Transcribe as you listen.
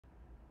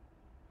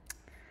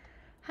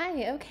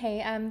Hi,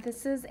 okay.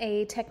 This is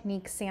a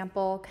technique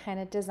sample kind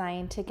of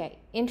designed to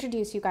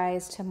introduce you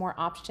guys to more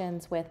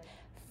options with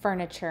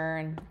furniture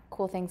and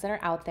cool things that are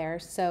out there.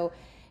 So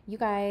you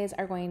guys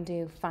are going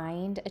to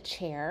find a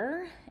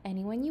chair,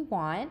 anyone you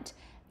want,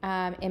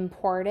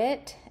 import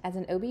it as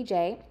an OBJ.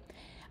 You're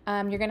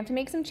gonna have to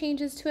make some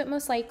changes to it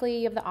most likely.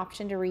 You have the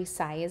option to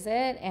resize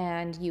it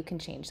and you can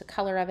change the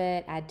color of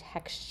it, add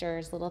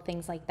textures, little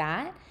things like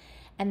that.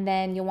 And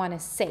then you'll wanna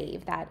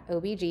save that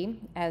OBJ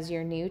as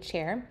your new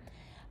chair.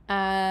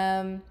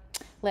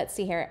 Let's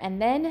see here.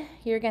 And then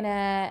you're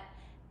gonna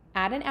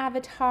add an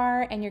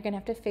avatar and you're gonna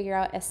have to figure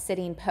out a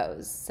sitting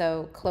pose.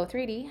 So CLO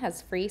 3D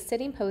has free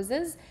sitting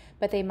poses,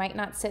 but they might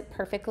not sit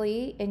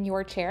perfectly in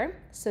your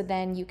chair. So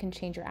then you can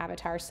change your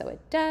avatar so it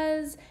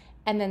does,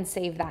 and then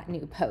save that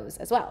new pose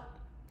as well.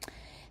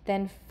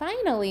 Then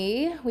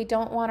finally, we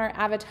don't want our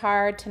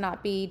avatar to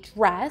not be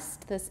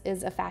dressed. This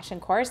is a fashion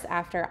course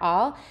after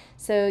all.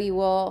 So you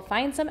will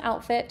find some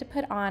outfit to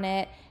put on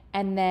it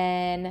and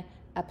then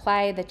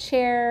apply the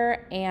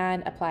chair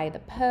and apply the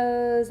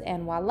pose,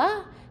 and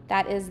voila,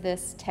 that is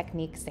this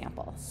technique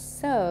sample.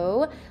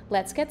 So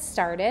let's get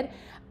started.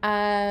 In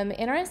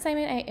our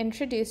assignment, I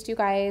introduced you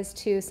guys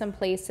to some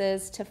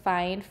places to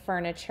find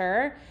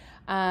furniture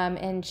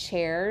and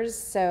chairs.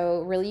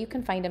 So really you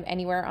can find them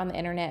anywhere on the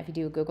internet if you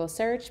do a Google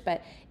search,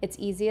 but it's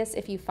easiest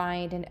if you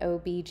find an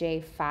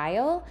OBJ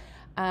file.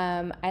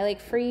 I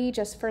like free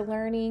just for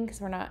learning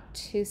because we're not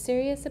too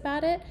serious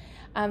about it.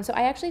 So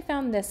I actually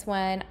found this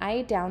one.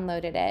 I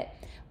downloaded it.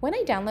 When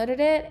I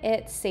downloaded it,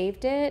 it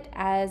saved it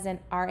as an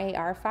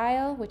RAR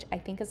file, which I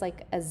think is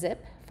like a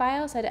zip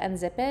file, so I had to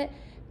unzip it.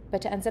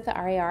 But to unzip the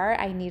RAR,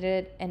 I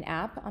needed an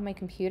app on my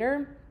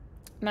computer.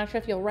 I'm not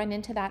sure if you'll run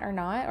into that or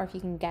not, or if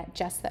you can get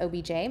just the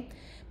OBJ,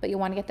 but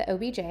you'll want to get the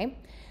OBJ.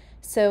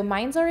 So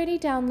mine's already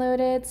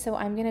downloaded, so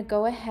I'm gonna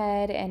go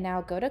ahead and now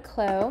go to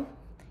CLO.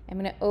 I'm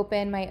gonna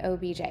open my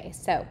OBJ.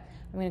 So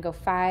I'm gonna go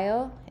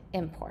File,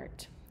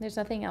 Import. There's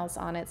nothing else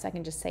on it, so I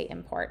can just say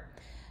Import.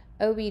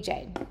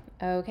 OBJ.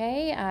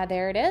 Okay,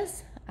 there it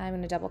is. I'm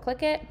gonna double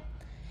click it.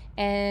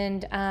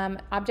 And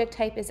object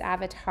type is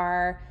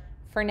avatar.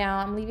 For now,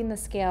 I'm leaving the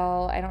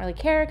scale. I don't really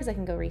care because I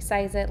can go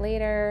resize it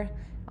later.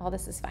 All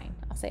this is fine.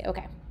 I'll say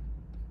okay.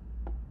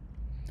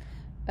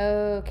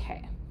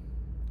 Okay,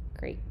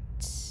 great.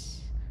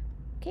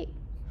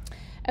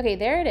 Okay,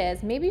 there it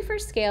is. Maybe for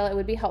scale, it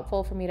would be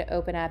helpful for me to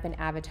open up an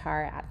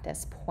avatar at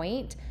this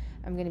point.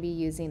 I'm gonna be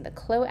using the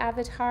CLO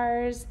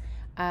avatars,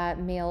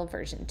 male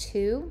version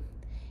 2,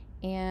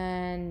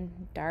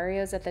 and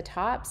Dario's at the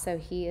top, so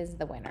he is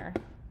the winner.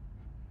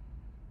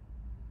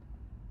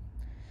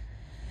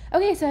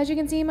 Okay, so as you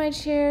can see, my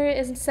chair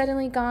is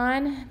suddenly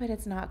gone, but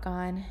it's not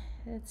gone.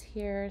 It's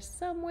here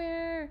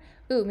somewhere.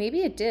 Ooh,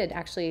 maybe it did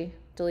actually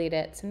delete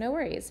it, so no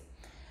worries.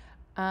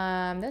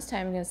 This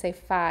time I'm gonna say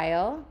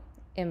File,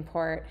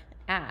 Import,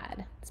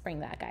 Add. Let's bring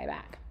that guy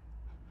back.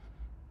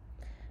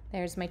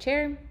 There's my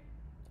chair.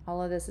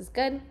 All of this is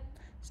good.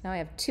 So now I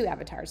have 2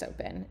 avatars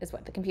open, is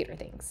what the computer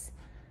thinks.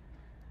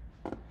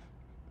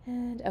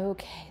 And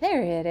okay,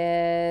 there it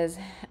is.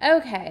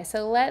 Okay,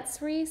 so let's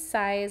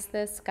resize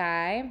this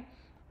guy.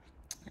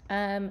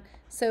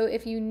 So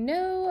if you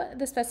know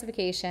the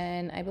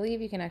specification, I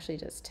believe you can actually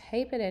just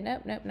type it in.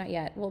 Nope, not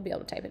yet. We'll be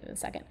able to type it in a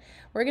second.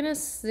 We're gonna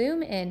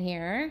zoom in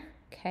here,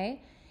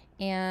 okay?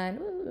 And,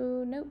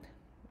 ooh, nope.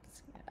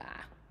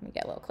 Let me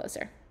get a little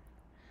closer.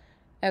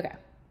 Okay,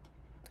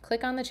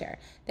 click on the chair.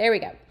 There we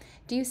go.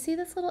 Do you see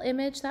this little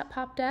image that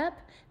popped up?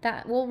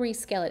 That will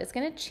rescale it. It's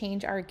gonna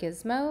change our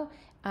gizmo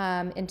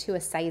into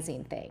a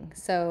sizing thing.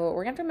 So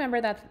we're gonna have to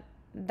remember that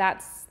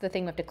that's the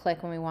thing we have to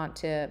click when we want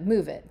to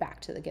move it back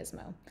to the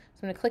gizmo.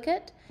 So I'm gonna click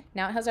it.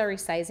 Now it has our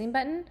resizing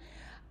button.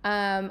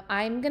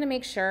 I'm gonna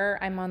make sure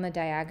I'm on the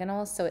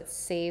diagonal so it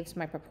saves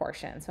my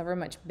proportions. So however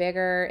much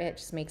bigger, it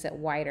just makes it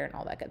wider and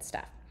all that good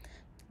stuff.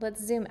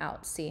 Let's zoom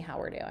out, see how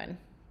we're doing.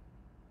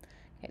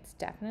 Okay, it's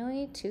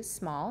definitely too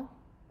small.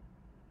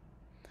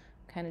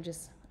 Kind of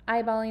just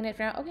eyeballing it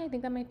for now. Okay, I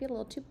think that might be a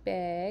little too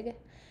big.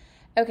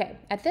 Okay,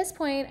 at this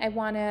point, I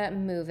wanna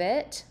move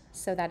it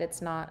so that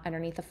it's not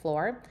underneath the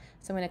floor.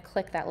 So I'm gonna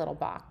click that little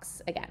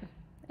box again.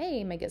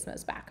 Hey, my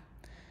gizmo's back.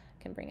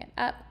 I can bring it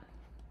up.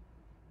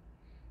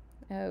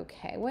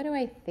 Okay, what do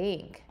I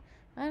think?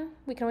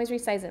 We can always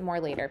resize it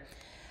more later.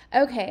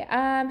 Okay,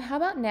 how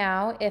about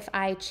now if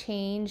I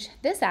change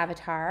this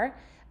avatar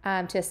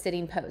to a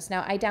sitting pose?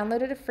 Now, I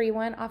downloaded a free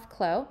one off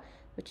CLO,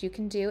 which you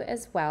can do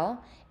as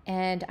well,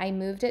 and I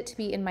moved it to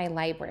be in my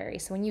library.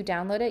 So when you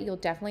download it, you'll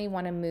definitely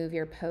want to move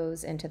your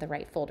pose into the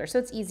right folder, so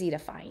it's easy to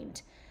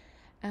find.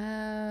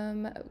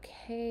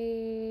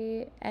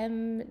 Okay,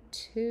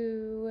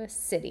 M2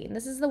 sitting.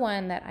 This is the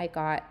one that I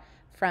got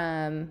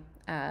from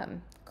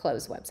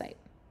CLO's website.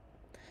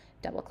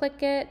 Double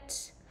click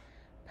it,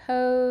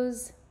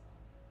 pose.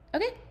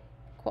 Okay,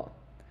 cool.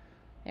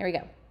 There we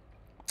go.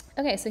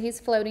 Okay, so he's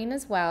floating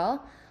as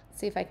well. Let's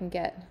see if I can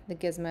get the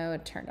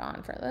gizmo turned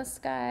on for this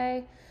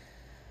guy.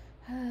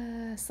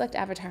 Select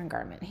avatar and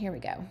garment. Here we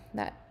go.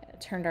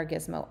 That turned our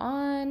gizmo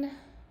on.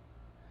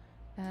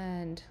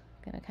 And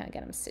I'm gonna kind of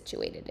get him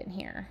situated in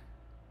here.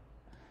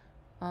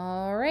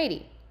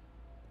 Alrighty.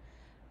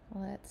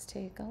 Let's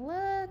take a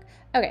look.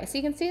 Okay, so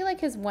you can see like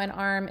his one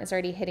arm is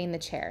already hitting the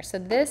chair. So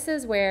this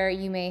is where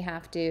you may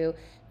have to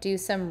do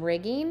some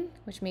rigging,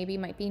 which maybe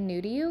might be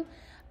new to you.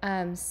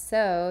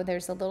 So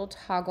there's a little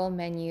toggle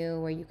menu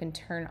where you can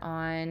turn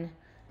on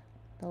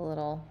the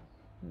little,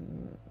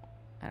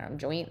 I don't know,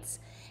 joints.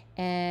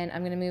 And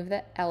I'm gonna move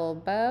the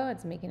elbow.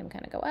 It's making him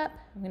kind of go up.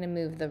 I'm gonna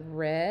move the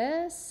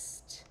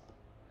wrist.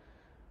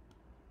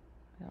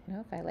 I don't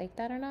know if I like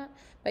that or not,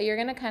 but you're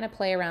gonna kind of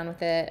play around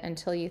with it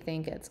until you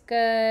think it's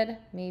good.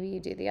 Maybe you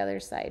do the other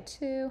side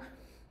too.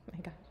 Oh my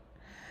gosh.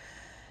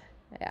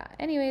 Yeah,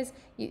 anyways,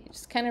 you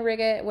just kind of rig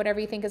it, whatever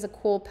you think is a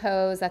cool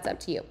pose, that's up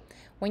to you.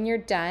 When you're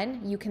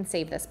done, you can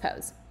save this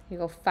pose. You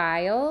go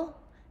File,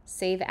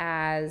 Save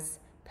As,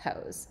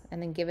 Pose,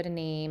 and then give it a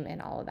name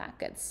and all of that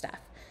good stuff.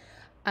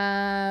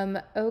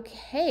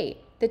 Okay,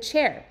 the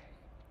chair.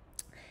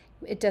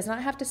 It does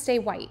not have to stay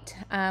white.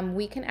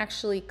 We can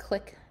actually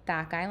click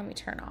that guy. Let me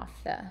turn off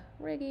the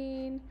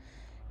rigging.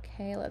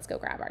 Okay, let's go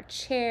grab our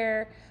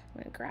chair.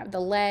 I'm gonna grab the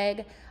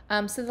leg.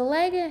 So the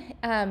leg,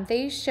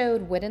 they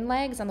showed wooden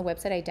legs on the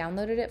website I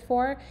downloaded it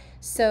for.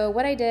 So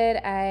what I did,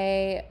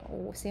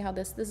 see how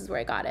this is where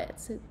I got it.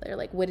 So they're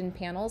like wooden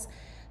panels.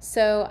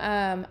 So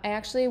I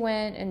actually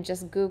went and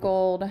just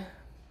Googled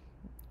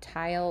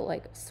tile,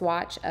 like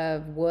swatch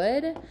of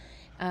wood.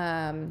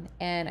 And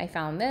I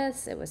found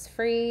this, it was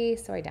free,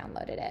 so I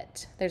downloaded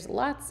it. There's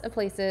lots of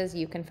places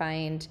you can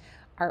find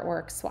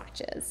artwork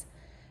swatches.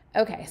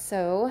 Okay,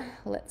 so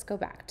let's go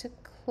back to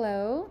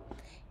CLO,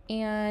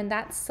 and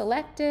that's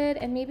selected,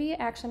 and maybe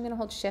actually I'm gonna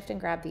hold shift and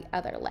grab the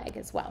other leg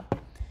as well.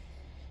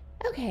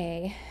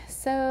 Okay,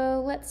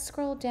 so let's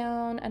scroll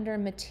down under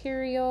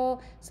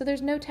material. So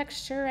there's no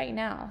texture right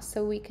now,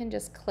 so we can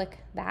just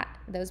click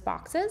those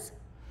boxes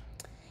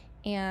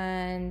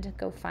and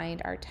go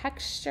find our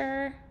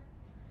texture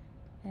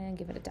and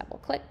give it a double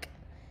click,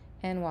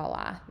 and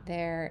voila,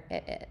 there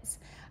it is.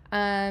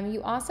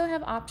 You also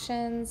have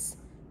options,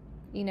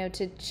 you know,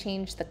 to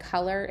change the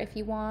color if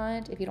you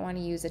want. If you don't want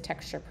to use a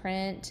texture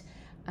print,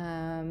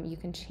 you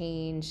can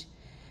change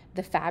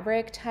the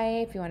fabric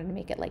type. If you wanted to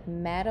make it like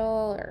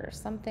metal or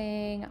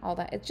something, all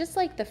that. It's just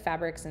like the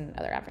fabrics and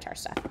other avatar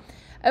stuff.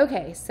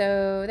 Okay,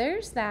 so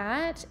there's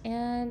that,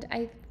 and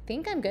I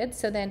think I'm good.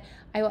 So then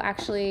I will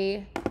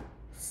actually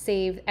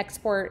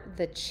export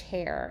the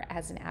chair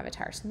as an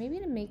avatar. So maybe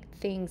to make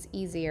things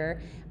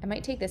easier, I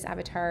might take this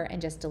avatar and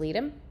just delete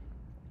him.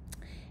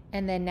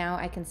 And then now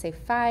I can say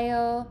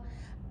File,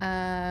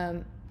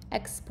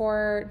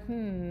 export.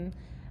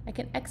 I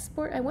can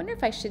export. I wonder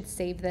if I should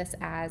save this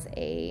as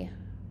a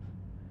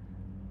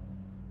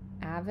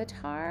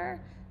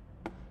avatar.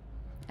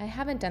 I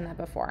haven't done that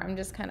before. I'm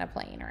just kind of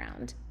playing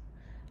around.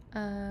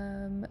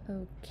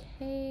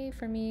 Okay,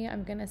 for me,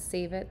 I'm gonna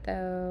save it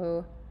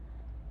though.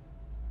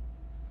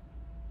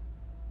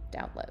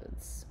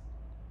 Downloads.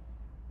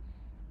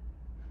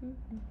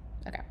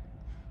 Okay.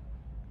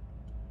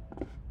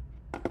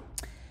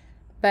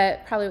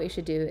 But probably what you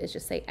should do is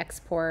just say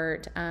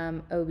export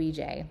OBJ.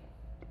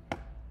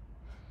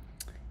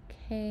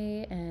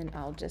 Okay, and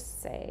I'll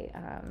just say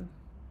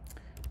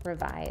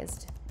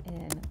revised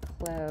in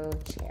CLO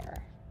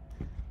chair.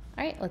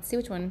 All right, let's see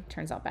which one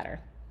turns out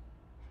better.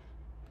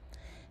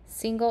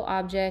 Single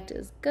object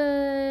is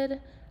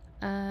good,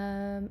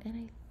 and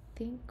I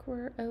think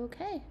we're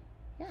okay.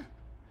 Yeah,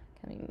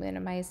 can we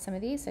minimize some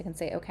of these so I can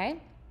say okay.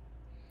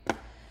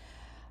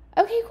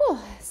 Okay, cool.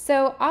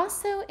 So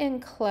also in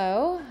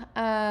CLO,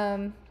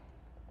 on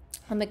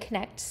the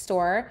Connect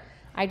store,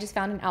 I just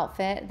found an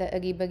outfit, the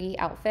Oogie Boogie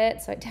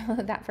outfit, so I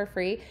downloaded that for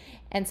free.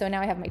 And so now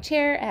I have my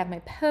chair, I have my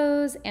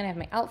pose, and I have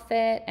my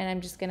outfit, and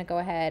I'm just gonna go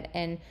ahead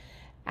and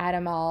add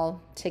them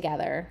all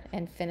together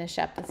and finish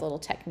up this little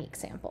technique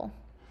sample.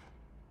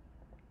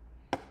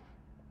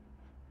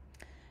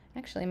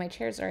 Actually, my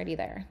chair's already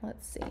there.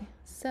 Let's see.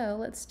 So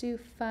let's do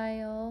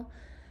File,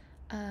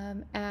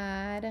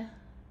 Add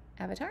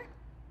Avatar.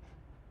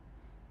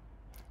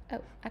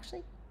 Oh,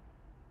 actually,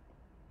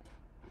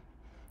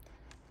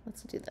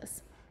 let's do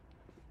this.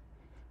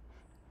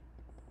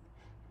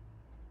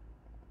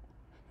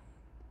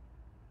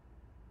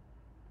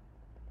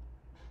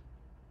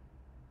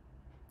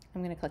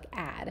 I'm going to click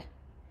Add.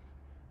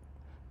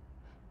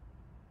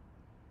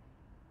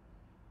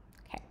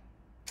 Okay.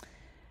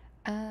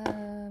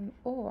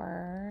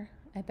 Or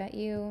I bet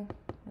you,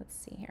 let's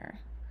see here.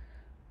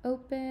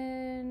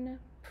 Open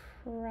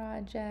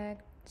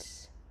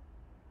project.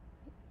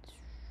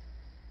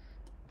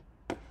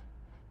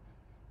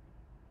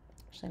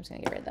 Actually, I'm just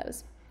going to get rid of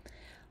those.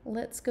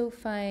 Let's go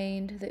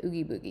find the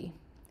Oogie Boogie.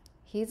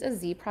 He's a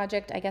Z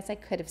project. I guess I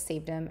could have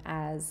saved him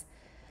as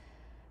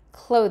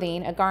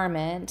clothing, a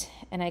garment,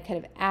 and I could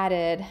have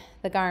added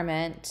the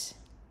garment.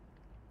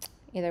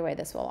 Either way,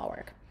 this will all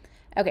work.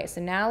 Okay,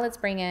 so now let's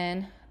bring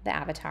in the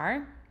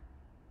avatar.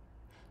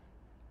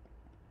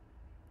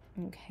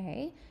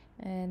 Okay,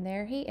 and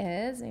there he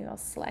is. Maybe I'll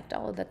select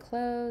all of the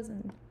clothes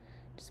and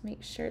just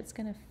make sure it's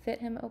gonna fit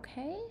him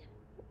okay.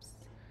 Oops.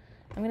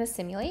 I'm gonna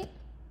simulate.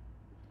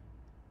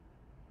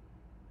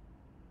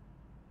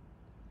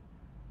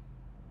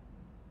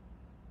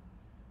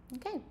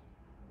 Okay.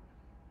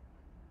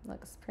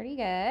 Looks pretty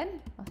good.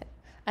 I'll hit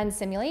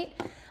unsimulate.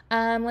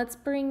 Let's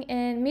bring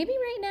in, maybe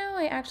right now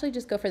I actually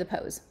just go for the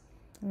pose.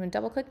 I'm gonna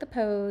double click the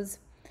pose,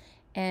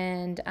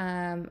 and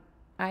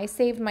I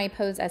saved my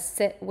pose as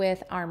sit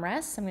with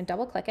armrest. I'm gonna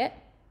double click it.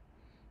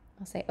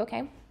 I'll say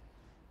okay.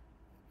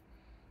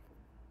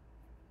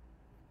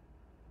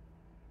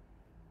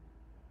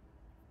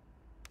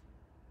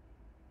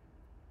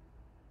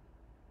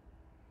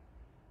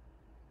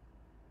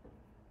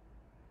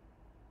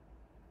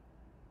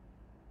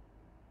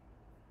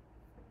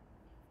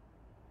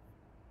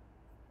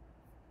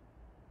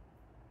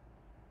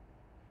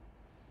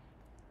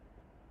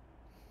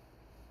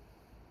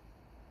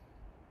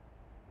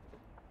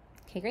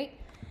 Okay, great.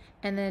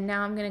 And then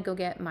now I'm gonna go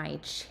get my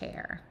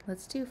chair.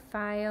 Let's do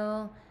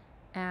File,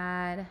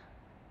 Add,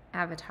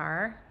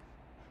 Avatar.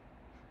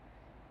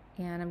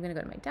 And I'm gonna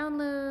go to my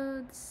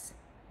downloads,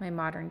 my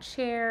modern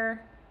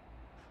chair,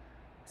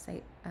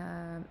 say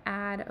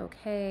add,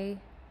 okay.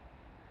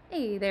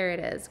 Hey, there it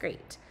is,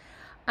 great.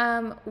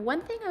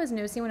 One thing I was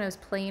noticing when I was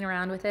playing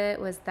around with it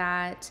was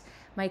that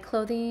my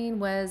clothing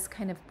was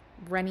kind of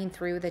running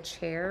through the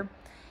chair.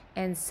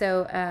 And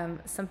so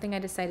something I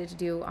decided to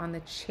do on the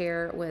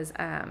chair was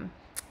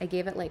I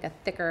gave it like a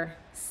thicker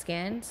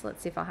skin. So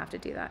let's see if I'll have to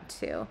do that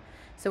too.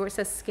 So where it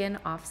says skin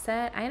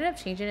offset, I ended up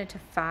changing it to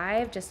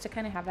 5 just to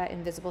kind of have that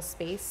invisible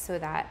space so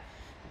that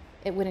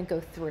it wouldn't go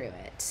through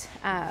it.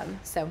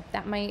 So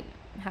that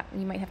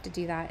you might have to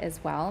do that as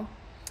well.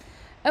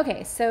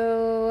 Okay,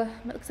 so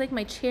it looks like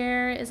my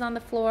chair is on the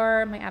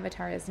floor, my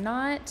avatar is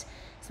not.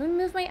 So I'm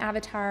gonna move my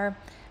avatar.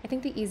 I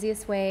think the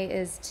easiest way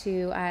is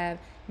to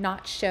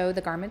not show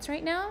the garments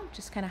right now,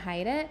 just kind of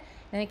hide it.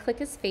 Then I click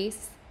his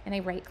face and I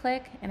right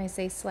click and I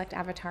say select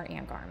avatar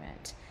and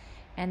garment.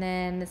 And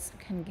then this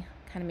can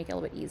kind of make it a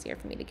little bit easier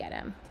for me to get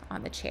him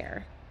on the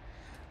chair.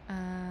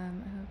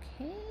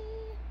 Okay,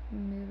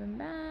 move him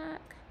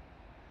back.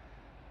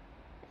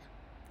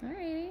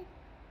 Alrighty.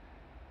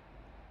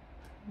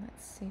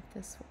 Let's see if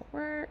this will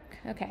work.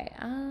 Okay,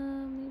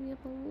 maybe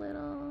up a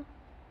little.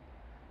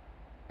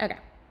 Okay,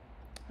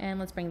 and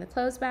let's bring the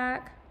clothes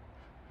back.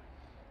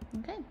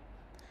 Okay,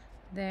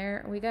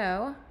 there we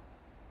go.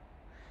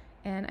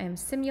 And I'm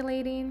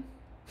simulating.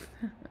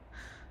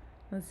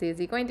 Let's see, is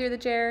he going through the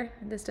chair?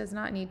 This does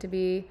not need to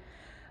be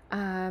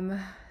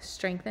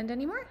strengthened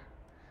anymore.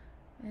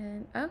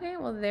 And okay,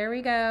 well, there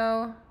we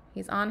go.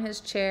 He's on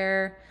his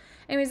chair.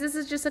 Anyways, this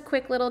is just a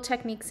quick little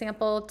technique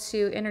sample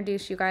to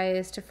introduce you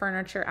guys to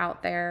furniture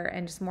out there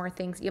and just more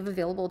things you have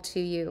available to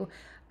you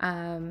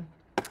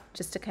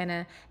just to kind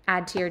of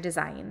add to your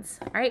designs.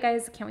 All right,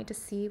 guys, can't wait to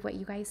see what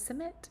you guys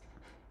submit.